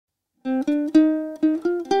Welcome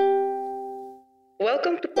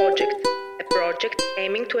to Project, a project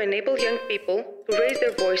aiming to enable young people to raise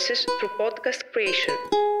their voices through podcast creation.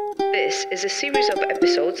 This is a series of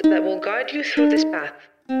episodes that will guide you through this path.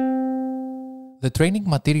 The training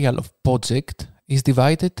material of Project is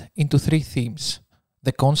divided into three themes: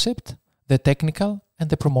 the concept, the technical, and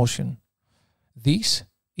the promotion. This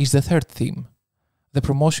is the third theme, the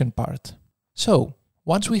promotion part. So,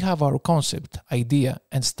 once we have our concept, idea,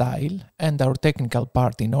 and style, and our technical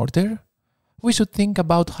part in order, we should think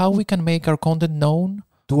about how we can make our content known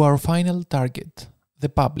to our final target, the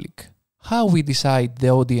public. How we decide the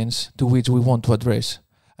audience to which we want to address,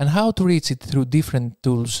 and how to reach it through different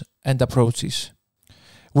tools and approaches.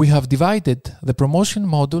 We have divided the promotion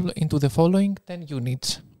module into the following 10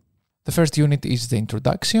 units. The first unit is the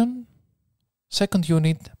introduction. Second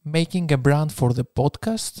unit, making a brand for the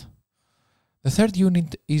podcast. The third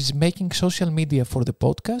unit is making social media for the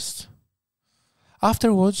podcast.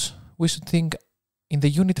 Afterwards, we should think in the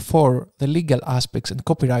unit 4, the legal aspects and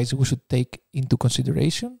copyrights we should take into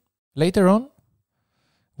consideration. Later on,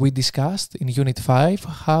 we discussed in unit 5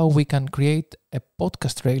 how we can create a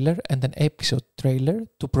podcast trailer and an episode trailer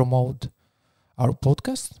to promote our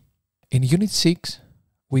podcast. In unit 6,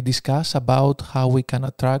 we discuss about how we can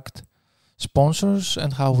attract sponsors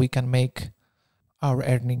and how we can make our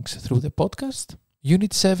earnings through the podcast.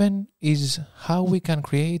 Unit 7 is how we can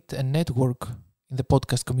create a network in the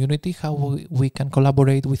podcast community, how we can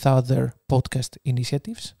collaborate with other podcast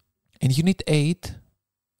initiatives. In Unit 8,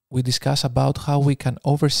 we discuss about how we can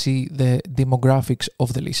oversee the demographics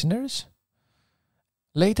of the listeners.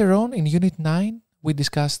 Later on, in Unit 9, we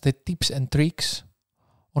discuss the tips and tricks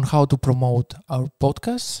on how to promote our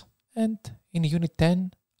podcasts. And in Unit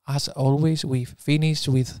 10, as always, we finish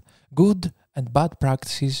with good and bad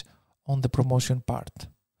practices on the promotion part.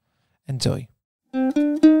 Enjoy.